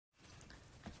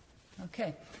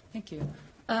Okay, thank you.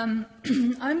 I'm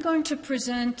going to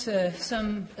present a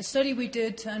study we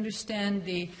did to understand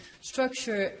the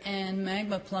structure and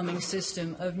magma plumbing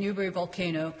system of Newberry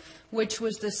Volcano, which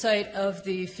was the site of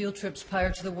the field trips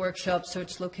prior to the workshop, so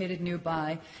it's located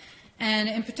nearby. And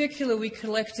in particular, we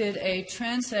collected a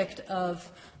transect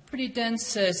of pretty dense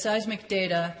seismic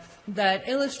data that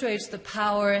illustrates the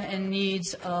power and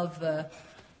needs of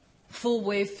full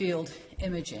wave field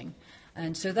imaging.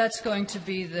 And so that's going to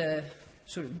be the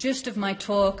sort of gist of my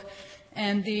talk.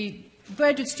 And the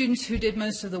graduate students who did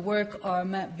most of the work are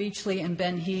Matt Beachley and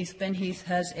Ben Heath. Ben Heath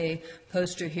has a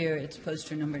poster here. It's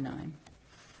poster number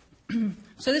 9.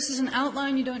 So this is an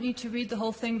outline. You don't need to read the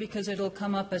whole thing because it'll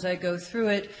come up as I go through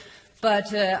it.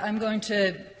 But I'm going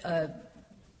to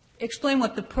explain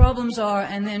what the problems are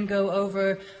and then go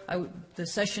over, the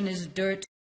session is dirt,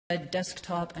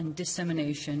 desktop, and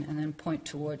dissemination, and then point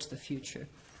towards the future.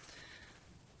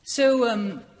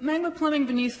 So magma plumbing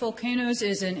beneath volcanoes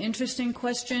is an interesting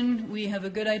question. We have a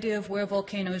good idea of where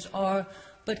volcanoes are,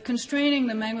 but constraining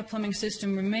the magma plumbing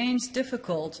system remains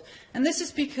difficult. And this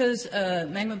is because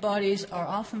magma bodies are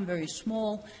often very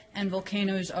small and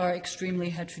volcanoes are extremely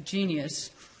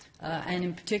heterogeneous. And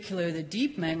in particular, the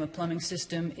deep magma plumbing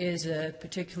system is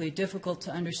particularly difficult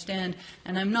to understand,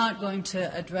 and I'm not going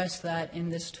to address that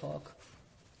in this talk.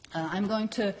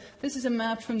 This is a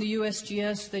map from the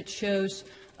USGS that shows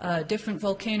different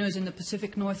volcanoes in the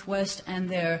Pacific Northwest and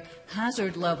their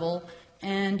hazard level,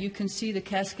 and you can see the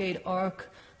Cascade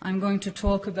Arc. I'm going to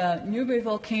talk about Newberry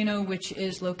Volcano, which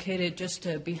is located just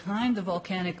behind the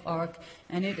volcanic arc,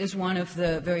 and it is one of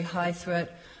the very high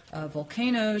threat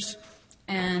volcanoes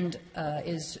and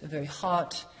is very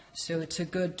hot, so it's a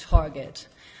good target.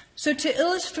 So to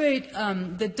illustrate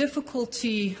the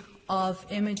difficulty of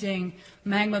imaging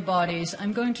magma bodies,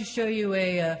 I'm going to show you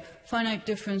a finite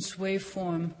difference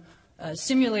waveform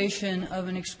simulation of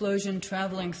an explosion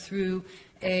traveling through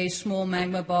a small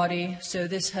magma body. So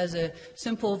this has a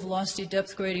simple velocity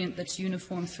depth gradient that's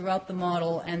uniform throughout the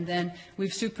model, and then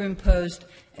we've superimposed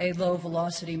a low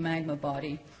velocity magma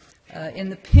body. In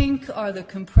the pink are the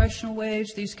compressional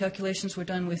waves. These calculations were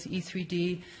done with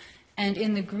E3D. And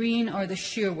in the green are the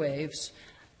shear waves.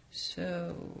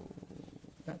 So,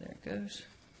 there it goes.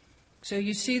 So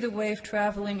you see the wave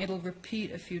traveling. It'll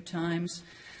repeat a few times.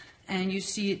 And you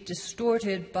see it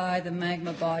distorted by the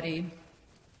magma body.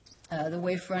 The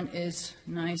wavefront is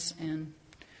nice, and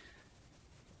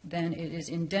then it is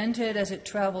indented as it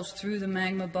travels through the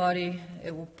magma body.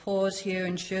 It will pause here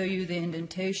and show you the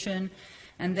indentation.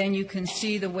 And then you can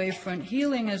see the wavefront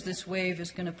healing as this wave is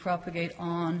going to propagate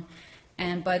on.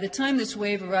 And by the time this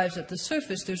wave arrives at the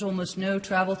surface, there's almost no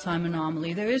travel time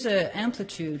anomaly. There is an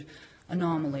amplitude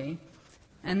anomaly.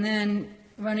 And then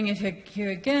running it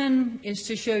here again is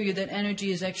to show you that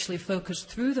energy is actually focused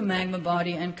through the magma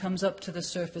body and comes up to the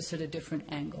surface at a different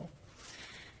angle.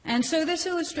 And so this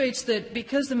illustrates that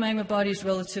because the magma body is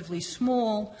relatively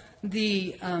small,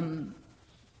 the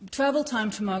travel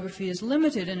time tomography is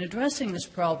limited in addressing this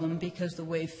problem because the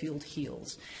wave field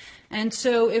heals. And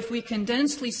so if we can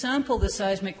densely sample the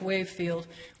seismic wave field,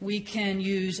 we can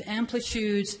use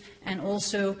amplitudes and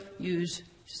also use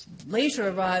later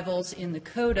arrivals in the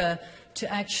coda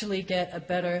to actually get a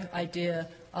better idea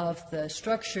of the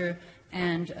structure,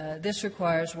 and this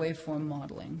requires waveform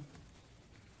modeling.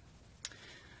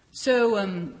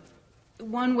 So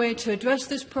one way to address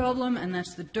this problem, and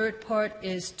that's the dirt part,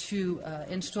 is to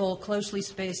install closely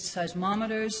spaced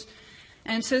seismometers.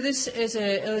 And so this is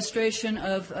an illustration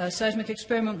of a seismic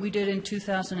experiment we did in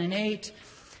 2008.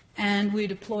 And we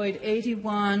deployed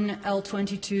 81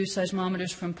 L22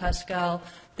 seismometers from Pascal.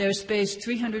 They're spaced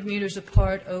 300 meters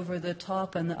apart over the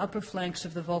top and the upper flanks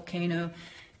of the volcano.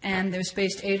 And they're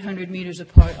spaced 800 meters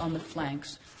apart on the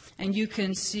flanks. And you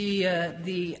can see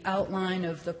the outline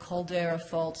of the caldera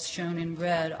faults shown in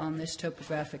red on this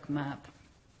topographic map.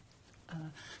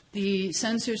 The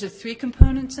sensor is a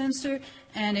 3-component sensor,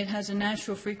 and it has a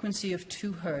natural frequency of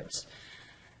 2 hertz.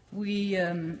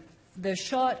 The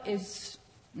shot is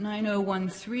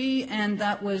 9013, and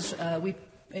that was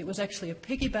it was actually a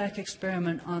piggyback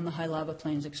experiment on the high lava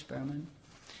plains experiment.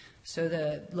 So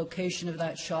the location of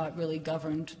that shot really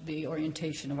governed the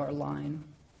orientation of our line.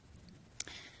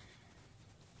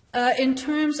 In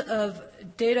terms of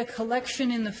data collection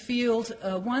in the field,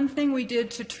 one thing we did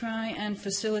to try and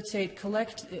facilitate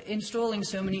installing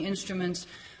so many instruments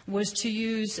was to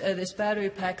use this battery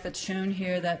pack that's shown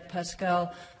here that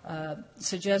Pascal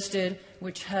suggested,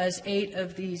 which has 8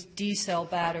 of these D-cell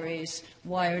batteries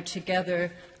wired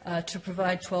together to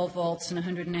provide 12 volts and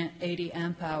 180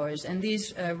 amp hours. And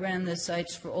these ran the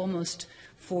sites for almost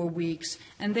 4 weeks.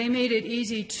 And they made it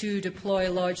easy to deploy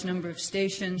a large number of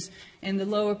stations. In the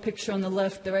lower picture on the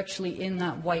left, they're actually in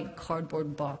that white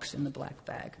cardboard box in the black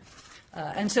bag.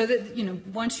 And so that,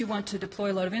 once you want to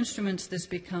deploy a lot of instruments, this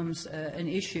becomes an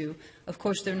issue. Of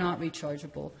course, they're not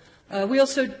rechargeable. We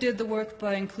also did the work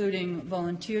by including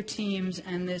volunteer teams,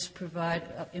 and this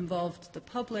involved the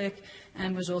public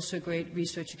and was also a great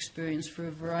research experience for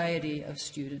a variety of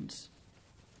students.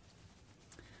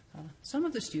 Some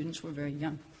of the students were very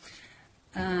young.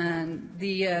 And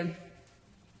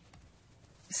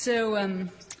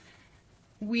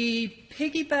we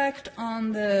piggybacked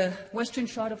on the western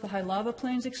shot of the high lava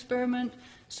plains experiment.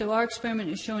 So our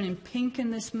experiment is shown in pink in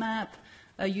this map.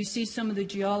 You see some of the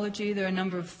geology. There are a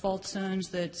number of fault zones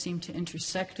that seem to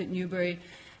intersect at Newberry.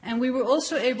 And we were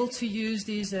also able to use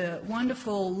these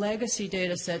wonderful legacy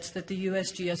data sets that the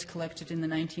USGS collected in the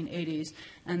 1980s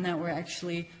and that were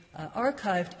actually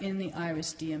archived in the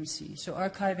IRIS DMC. So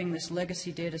archiving this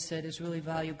legacy data set is really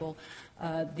valuable.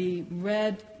 The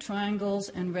red triangles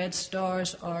and red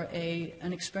stars are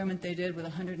an experiment they did with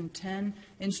 110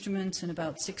 instruments and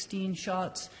about 16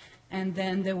 shots. And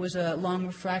then there was a long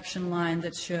refraction line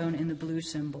that's shown in the blue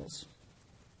symbols.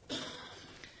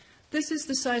 This is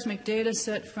the seismic data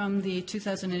set from the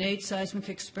 2008 seismic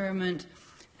experiment,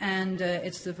 and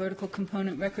it's the vertical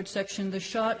component record section. The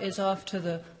shot is off to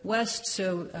the west,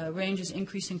 so range is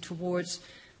increasing towards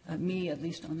me, at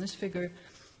least on this figure.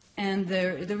 And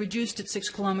they're reduced at 6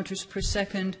 kilometers per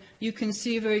second. You can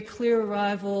see a very clear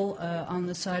arrival on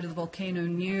the side of the volcano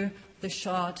near the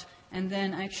shot, and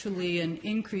then actually a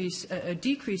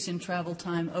decrease in travel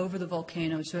time over the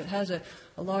volcano. So it has a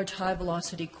large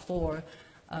high-velocity core.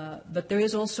 But there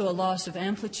is also a loss of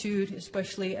amplitude,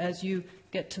 especially as you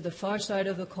get to the far side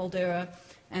of the caldera,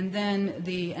 and then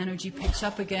the energy picks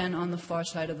up again on the far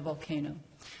side of the volcano.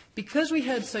 Because we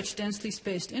had such densely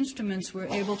spaced instruments, we're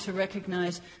able to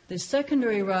recognize the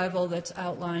secondary arrival that's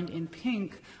outlined in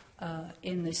pink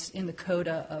in the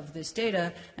coda of this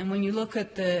data. And when you look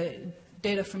at the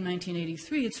data from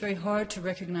 1983, it's very hard to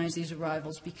recognize these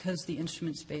arrivals because the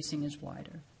instrument spacing is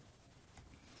wider.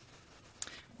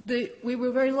 We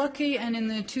were very lucky, and in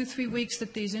the 2-3 weeks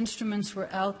that these instruments were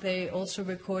out, they also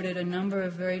recorded a number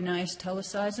of very nice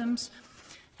teleseisms.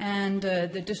 And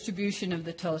the distribution of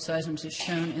the teleseisms is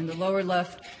shown in the lower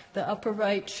left. The upper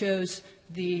right shows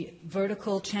the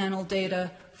vertical channel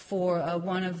data for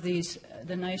one of these,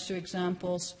 the nicer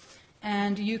examples.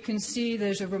 And you can see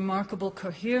there's a remarkable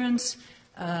coherence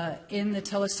in the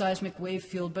teleseismic wave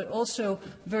field, but also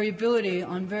variability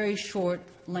on very short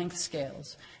length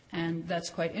scales. And that's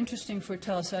quite interesting for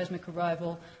teleseismic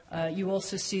arrival. You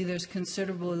also see there's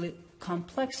considerable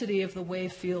complexity of the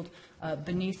wave field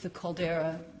beneath the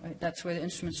caldera. Right? That's where the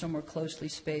instruments are more closely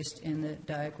spaced in the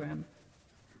diagram.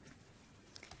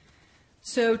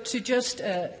 So to just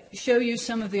show you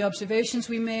some of the observations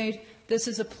we made, this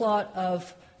is a plot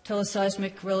of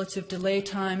teleseismic relative delay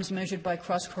times measured by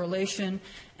cross-correlation,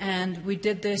 and we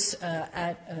did this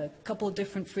at a couple of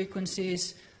different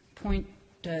frequencies, 0.7,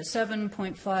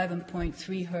 0.5, and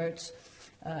 0.3 hertz.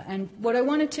 And what I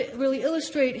wanted to really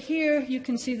illustrate here, you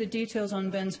can see the details on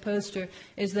Ben's poster,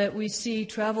 is that we see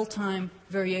travel time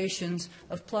variations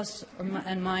of plus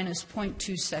and minus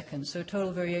 0.2 seconds, so a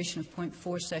total variation of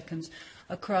 0.4 seconds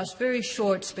across very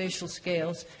short spatial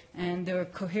scales, and there are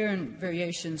coherent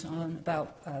variations on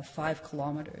about 5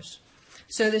 kilometers.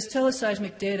 So this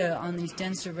teleseismic data on these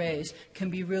dense arrays can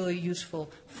be really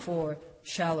useful for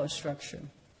shallow structure.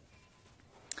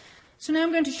 So now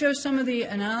I'm going to show some of the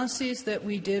analyses that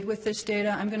we did with this data.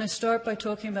 I'm going to start by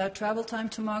talking about travel time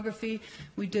tomography.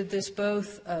 We did this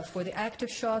both for the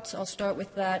active shots, I'll start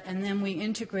with that, and then we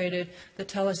integrated the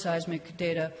teleseismic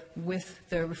data with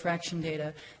the refraction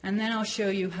data. And then I'll show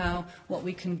you how what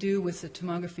we can do with the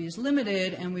tomography is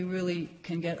limited, and we really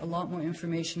can get a lot more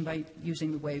information by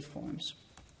using the waveforms.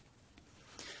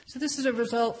 So this is a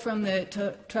result from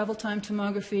the travel time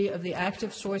tomography of the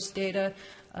active source data.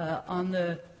 On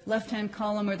the left-hand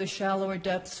column are the shallower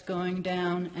depths going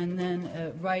down, and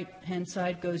then right-hand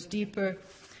side goes deeper.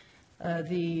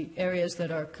 The areas that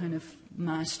are kind of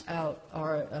masked out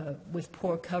are with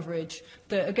poor coverage.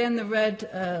 Again, the red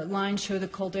lines show the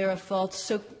caldera faults.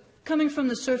 So coming from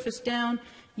the surface down,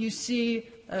 you see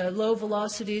low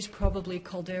velocities, probably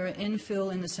caldera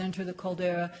infill in the center of the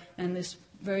caldera, and this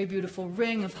very beautiful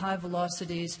ring of high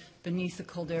velocities beneath the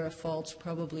caldera faults,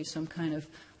 probably some kind of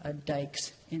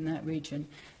dikes in that region.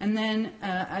 And then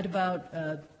at about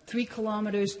 3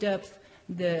 kilometers depth,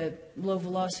 the low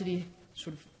velocity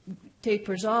sort of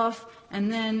tapers off,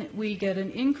 and then we get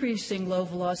an increasing low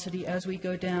velocity as we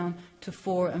go down to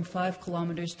 4 and 5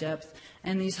 kilometers depth,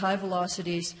 and these high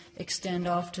velocities extend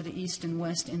off to the east and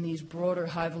west in these broader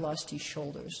high velocity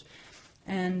shoulders.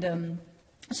 And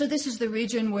so this is the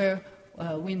region where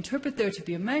we interpret there to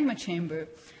be a magma chamber.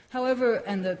 However,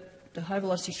 and the high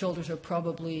velocity shoulders are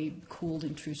probably cooled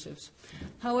intrusives.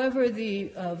 However,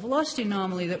 the velocity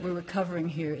anomaly that we're recovering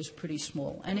here is pretty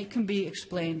small, and it can be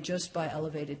explained just by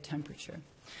elevated temperature.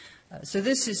 So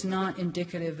this is not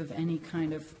indicative of any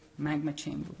kind of magma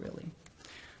chamber, really.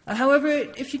 However,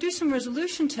 if you do some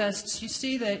resolution tests, you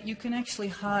see that you can actually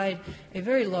hide a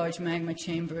very large magma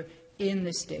chamber in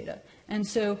this data. And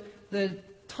so the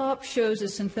top shows a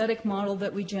synthetic model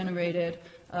that we generated.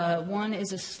 One is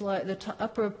the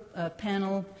upper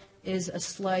panel is a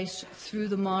slice through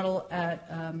the model at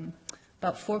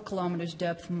about 4 kilometers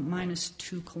depth, minus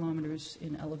 2 kilometers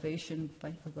in elevation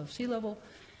above sea level.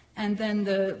 And then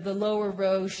the lower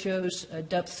row shows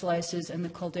depth slices, and the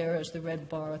caldera is the red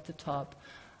bar at the top.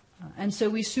 And so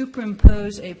we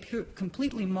superimpose a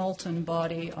completely molten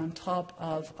body on top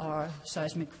of our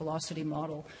seismic velocity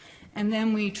model. And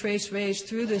then we trace rays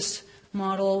through this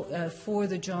model for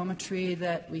the geometry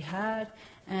that we had,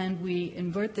 and we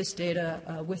invert this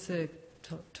data with the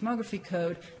tomography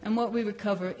code, and what we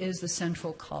recover is the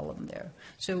central column there.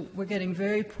 So we're getting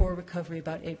very poor recovery,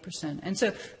 about 8%. And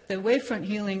so the wavefront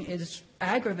healing is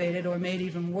aggravated or made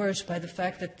even worse by the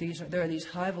fact that there are these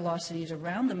high velocities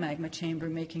around the magma chamber,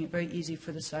 making it very easy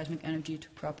for the seismic energy to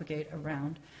propagate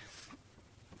around.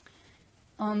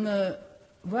 On the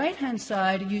right-hand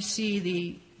side, you see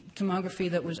the tomography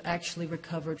that was actually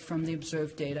recovered from the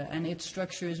observed data, and its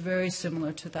structure is very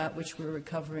similar to that which we're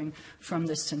recovering from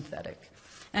this synthetic.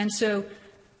 And so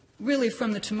really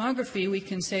from the tomography we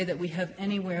can say that we have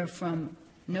anywhere from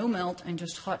no melt and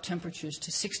just hot temperatures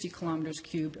to 60 kilometers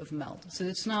cubed of melt. So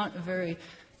it's not a very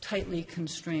tightly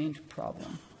constrained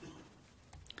problem.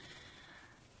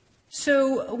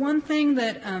 So one thing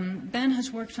that Ben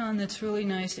has worked on that's really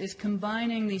nice is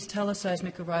combining these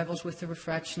teleseismic arrivals with the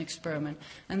refraction experiment.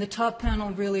 And the top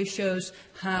panel really shows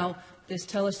how this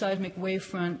teleseismic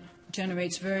wavefront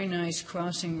generates very nice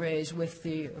crossing rays with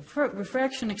the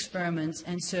refraction experiments,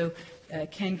 and so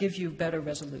can give you better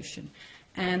resolution.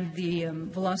 And the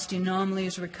velocity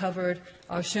anomalies recovered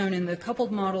are shown in the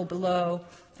coupled model below,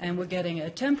 and we're getting a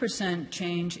 10%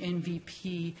 change in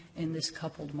VP in this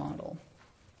coupled model.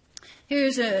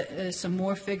 Here's some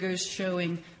more figures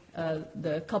showing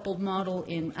the coupled model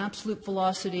in absolute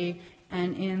velocity,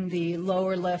 and in the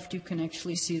lower left you can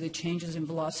actually see the changes in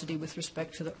velocity with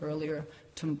respect to the earlier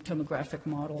tomographic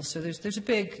model. So there's a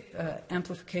big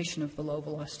amplification of the low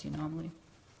velocity anomaly.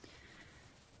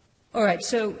 All right,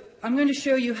 so I'm going to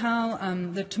show you how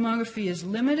the tomography is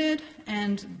limited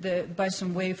and by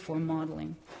some waveform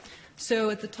modeling. So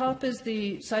at the top is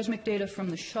the seismic data from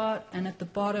the shot, and at the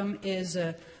bottom is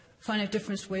finite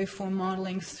difference waveform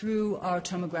modeling through our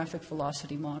tomographic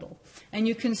velocity model. And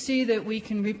you can see that we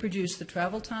can reproduce the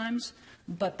travel times,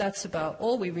 but that's about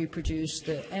all we reproduce.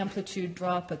 The amplitude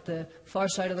drop at the far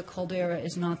side of the caldera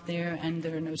is not there, and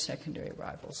there are no secondary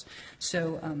arrivals.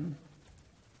 So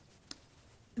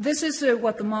this is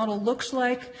what the model looks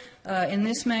like. In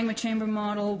this magma chamber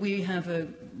model, we have a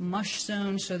mush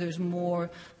zone, so there's more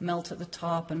melt at the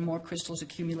top and more crystals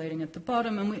accumulating at the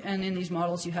bottom. And in these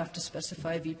models, you have to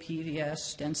specify VP,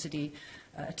 VS, density,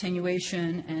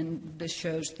 attenuation, and this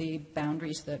shows the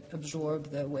boundaries that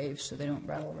absorb the waves so they don't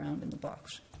rattle around in the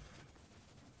box.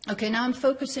 Okay, now I'm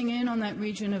focusing in on that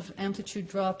region of amplitude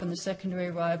drop and the secondary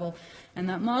arrival, and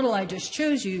that model I just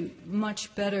chose you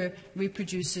much better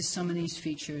reproduces some of these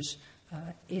features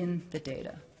in the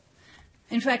data.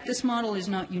 In fact, this model is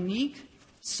not unique,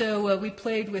 so we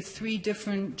played with 3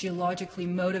 different geologically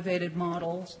motivated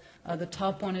models. The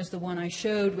top one is the one I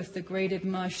showed with the graded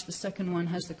mush. The second one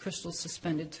has the crystals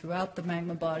suspended throughout the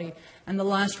magma body, and the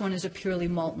last one is a purely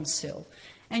molten sill.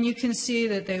 And you can see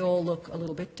that they all look a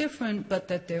little bit different, but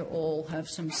that they all have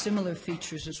some similar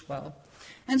features as well.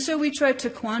 And so we tried to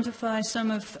quantify some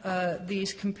of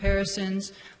these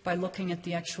comparisons by looking at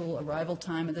the actual arrival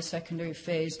time of the secondary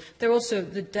phase. They're also,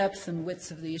 the depth and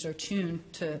width of these are tuned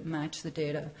to match the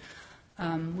data.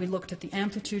 We looked at the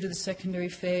amplitude of the secondary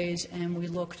phase, and we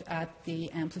looked at the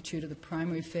amplitude of the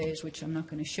primary phase, which I'm not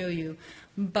going to show you.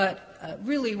 But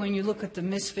really, when you look at the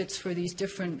misfits for these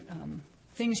different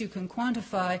things you can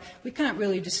quantify, we can't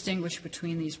really distinguish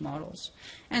between these models.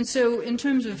 And so in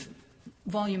terms of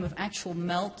volume of actual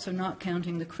melt, so not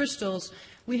counting the crystals,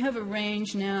 we have a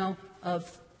range now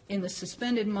of In the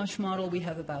suspended mush model, we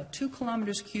have about 2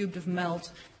 kilometers cubed of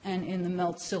melt, and in the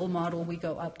melt sill model, we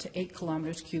go up to 8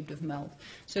 kilometers cubed of melt.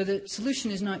 So the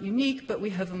solution is not unique, but we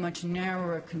have a much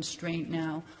narrower constraint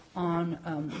now on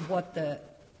what the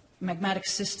magmatic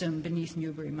system beneath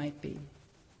Newberry might be.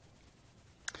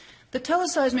 The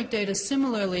teleseismic data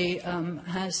similarly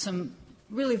has some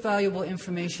really valuable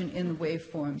information in the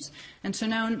waveforms. And so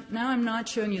now I'm not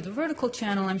showing you the vertical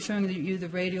channel, I'm showing you the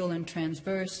radial and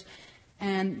transverse.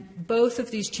 And both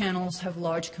of these channels have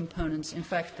large components. In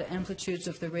fact, the amplitudes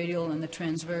of the radial and the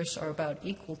transverse are about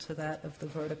equal to that of the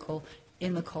vertical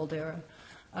in the caldera.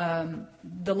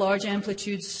 The large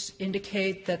amplitudes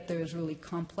indicate that there is really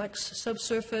complex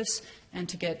subsurface, and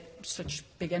to get such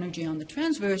big energy on the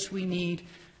transverse, we need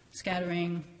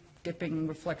scattering, dipping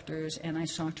reflectors, and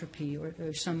isotropy,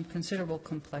 or some considerable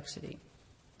complexity,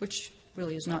 which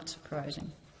really is not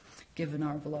surprising given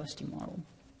our velocity model.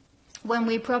 When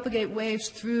we propagate waves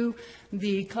through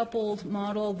the coupled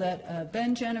model that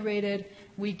Ben generated,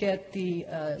 we get the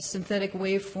synthetic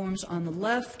waveforms on the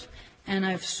left, and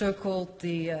I've circled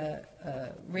the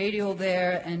radial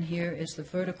there, and here is the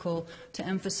vertical to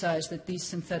emphasize that these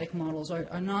synthetic models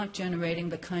are not generating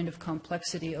the kind of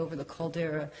complexity over the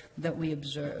caldera that we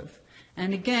observe.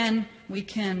 And again, we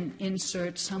can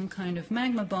insert some kind of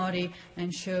magma body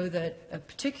and show that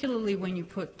particularly when you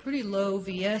put pretty low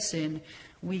Vs in,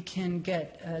 we can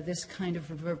get this kind of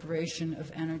reverberation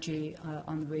of energy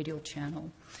on the radial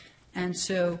channel. And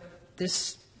so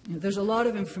this, there's a lot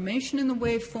of information in the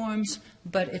waveforms,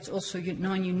 but it's also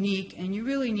non-unique, and you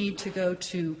really need to go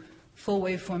to full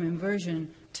waveform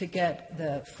inversion to get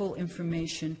the full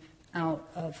information out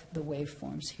of the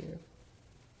waveforms here.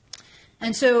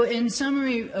 And so in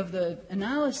summary of the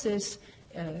analysis,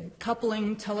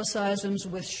 coupling teleseisms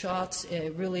with shots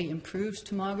really improves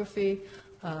tomography.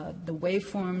 The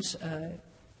waveforms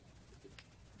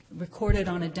recorded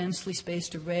on a densely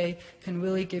spaced array can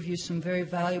really give you some very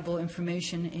valuable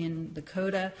information in the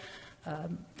coda.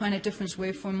 Finite difference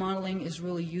waveform modeling is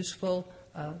really useful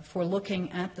for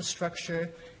looking at the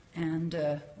structure,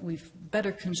 and we've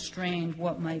better constrained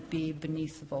what might be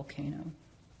beneath the volcano.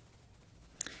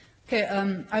 Okay,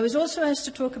 I was also asked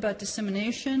to talk about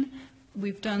dissemination.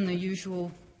 We've done the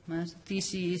usual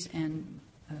theses and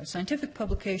scientific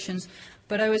publications,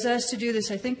 but I was asked to do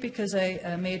this, I think, because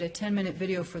I made a 10-minute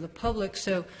video for the public.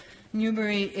 So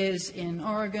Newberry is in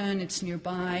Oregon, it's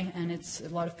nearby, and a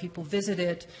lot of people visit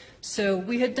it. So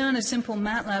we had done a simple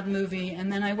MATLAB movie,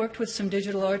 and then I worked with some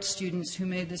digital arts students who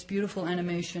made this beautiful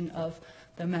animation of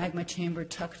the magma chamber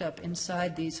tucked up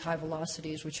inside these high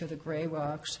velocities, which are the gray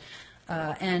rocks.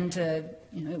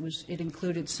 It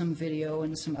included some video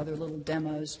and some other little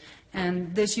demos.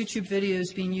 And this YouTube video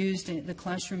is being used in the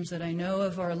classrooms that I know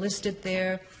of are listed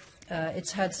there.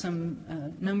 It's had some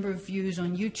number of views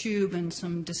on YouTube and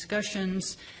some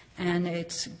discussions, and I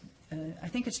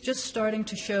think it's just starting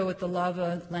to show at the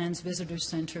Lava Lands Visitor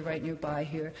Center right nearby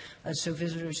here, so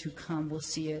visitors who come will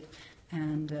see it.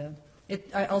 And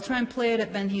I'll try and play it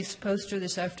at Ben Heath's poster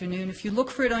this afternoon. If you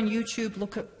look for it on YouTube,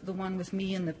 look at the one with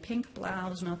me in the pink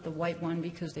blouse, not the white one,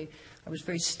 because I was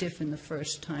very stiff in the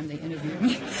first time they interviewed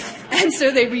me. And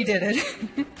so they redid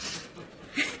it.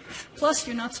 Plus,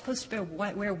 you're not supposed to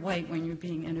wear white when you're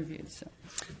being interviewed. So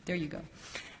there you go.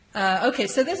 Okay,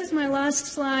 so this is my last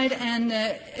slide. And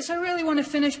so I really want to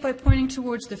finish by pointing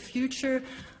towards the future.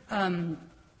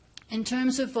 In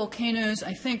terms of volcanoes,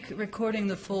 I think recording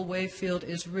the full wave field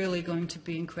is really going to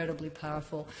be incredibly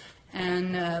powerful.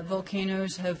 And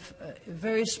volcanoes have a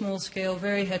very small scale,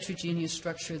 very heterogeneous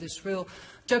structure, this real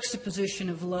juxtaposition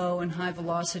of low and high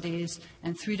velocities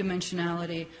and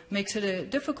three-dimensionality makes it a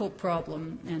difficult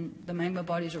problem, and the magma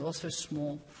bodies are also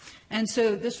small. And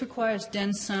so this requires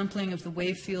dense sampling of the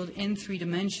wave field in 3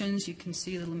 dimensions. You can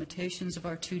see the limitations of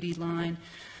our 2D line.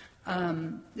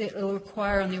 It will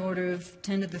require on the order of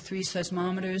 10 to the 3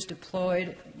 seismometers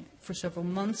deployed for several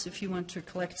months if you want to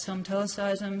collect some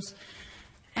teleseisms.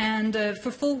 And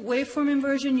for full waveform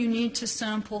inversion, you need to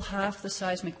sample half the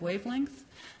seismic wavelength.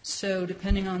 So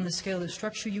depending on the scale of the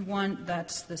structure you want,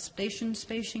 that's the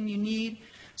spacing you need.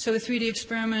 So a 3D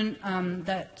experiment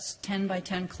that's 10 by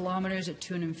 10 kilometers at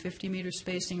 250 meter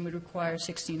spacing would require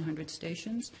 1,600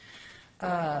 stations.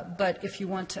 But if you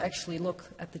want to actually look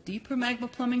at the deeper magma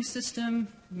plumbing system,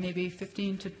 maybe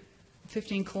 15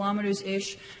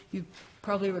 kilometers-ish, you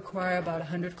probably require about a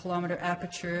 100-kilometer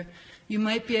aperture. You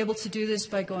might be able to do this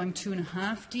by going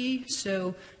 2.5D,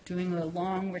 so doing a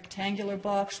long rectangular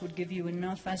box would give you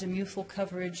enough azimuthal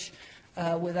coverage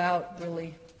without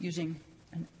really using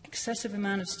an excessive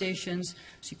amount of stations,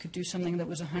 so you could do something that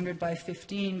was 100 by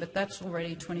 15, but that's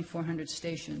already 2,400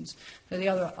 stations. So the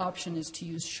other option is to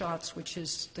use shots, which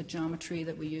is the geometry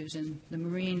that we use in the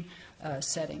marine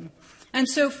setting. And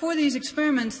so for these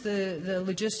experiments, the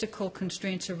logistical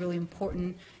constraints are really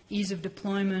important. Ease of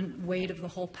deployment, weight of the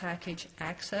whole package,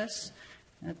 access.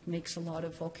 That makes a lot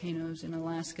of volcanoes in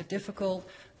Alaska difficult.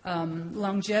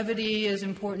 Longevity is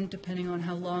important depending on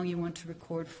how long you want to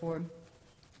record for,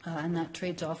 and that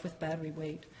trades off with battery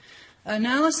weight.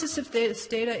 Analysis of this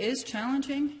data is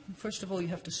challenging. First of all, you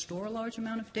have to store a large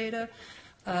amount of data.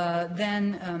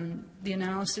 Then the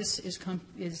analysis is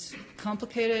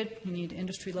complicated. You need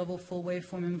industry-level full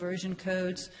waveform inversion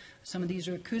codes. Some of these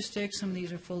are acoustic, some of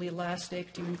these are fully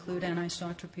elastic. Do you include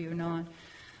anisotropy or not?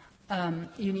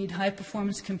 You need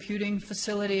high-performance computing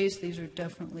facilities. These are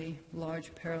definitely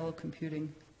large parallel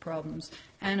computing problems.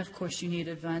 And, of course, you need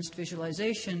advanced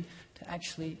visualization to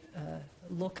actually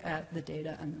look at the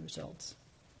data and the results.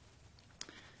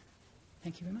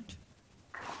 Thank you very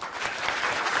much.